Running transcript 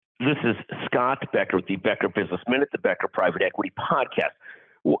This is Scott Becker with the Becker Business Minute, the Becker Private Equity Podcast.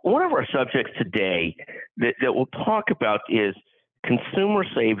 One of our subjects today that we'll talk about is consumer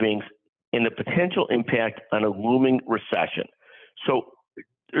savings and the potential impact on a looming recession. So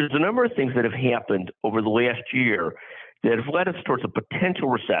there's a number of things that have happened over the last year that have led us towards a potential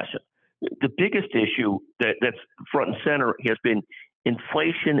recession. The biggest issue that's front and center has been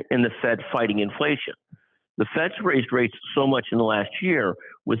inflation and the Fed fighting inflation. The Fed's raised rates so much in the last year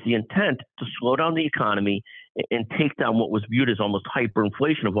with the intent to slow down the economy and take down what was viewed as almost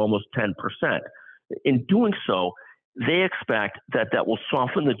hyperinflation of almost 10%. In doing so, they expect that will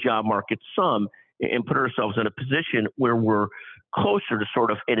soften the job market some and put ourselves in a position where we're closer to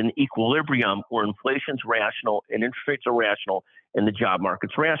sort of at an equilibrium where inflation's rational and interest rates are rational and the job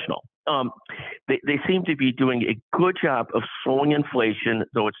market's rational. They seem to be doing a good job of slowing inflation,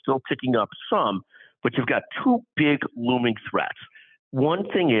 though it's still ticking up some. But you've got two big looming threats. One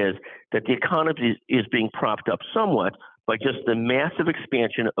thing is that the economy is being propped up somewhat by just the massive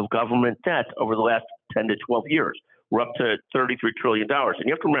expansion of government debt over the last 10 to 12 years. We're up to $33 trillion. And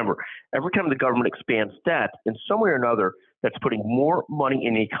you have to remember, every time the government expands debt, in some way or another, that's putting more money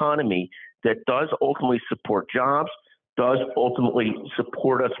in the economy that does ultimately support jobs, does ultimately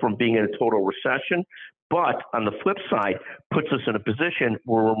support us from being in a total recession, but on the flip side, puts us in a position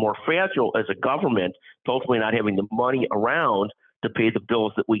where we're more fragile as a government, ultimately not having the money around to pay the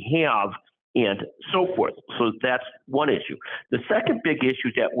bills that we have and so forth. So that's one issue. The second big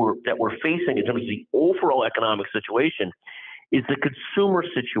issue that we're facing in terms of the overall economic situation is the consumer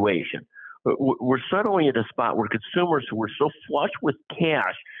situation. We're suddenly at a spot where consumers who were so flush with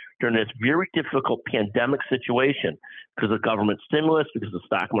cash during this very difficult pandemic situation because of government stimulus, because of the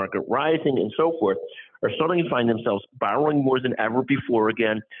stock market rising and so forth, are starting to find themselves borrowing more than ever before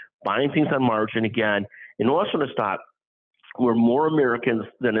again, buying things on margin again, and also in a spot where more Americans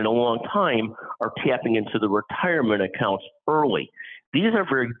than in a long time are tapping into the retirement accounts early. These are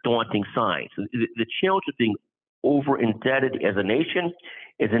very daunting signs. The challenge of being over-indebted as a nation,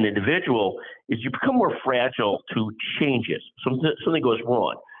 as an individual, is you become more fragile to changes. Something goes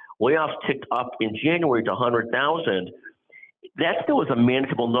wrong. Layoffs ticked up in January to 100,000. That still is a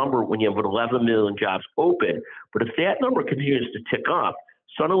manageable number when you have 11 million jobs open. But if that number continues to tick up,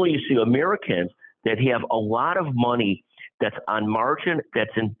 suddenly you see Americans that have a lot of money that's on margin,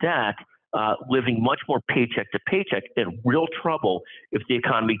 that's in debt, living much more paycheck to paycheck, in real trouble if the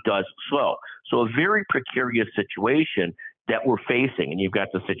economy does slow. So a very precarious situation that we're facing. And you've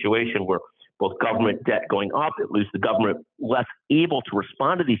got the situation where both government debt going up, it leaves the government less able to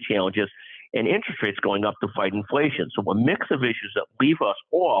respond to these challenges, and interest rates going up to fight inflation. So a mix of issues that leave us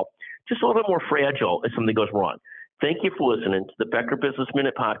all just a little bit more fragile if something goes wrong. Thank you for listening to the Becker Business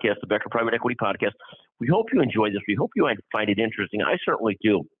Minute Podcast, the Becker Private Equity Podcast. We hope you enjoy this. We hope you find it interesting. I certainly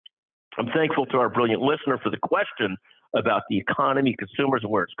do. I'm thankful to our brilliant listener for the question about the economy, consumers,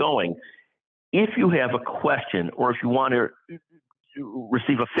 and where it's going. If you have a question or if you want to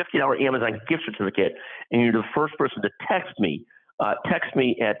receive a $50 Amazon gift certificate and you're the first person to text me at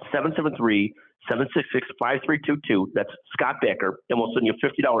 773-766-5322. That's Scott Becker, and we'll send you a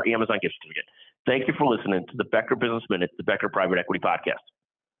 $50 Amazon gift certificate. Thank you for listening to the Becker Business Minute, the Becker Private Equity Podcast.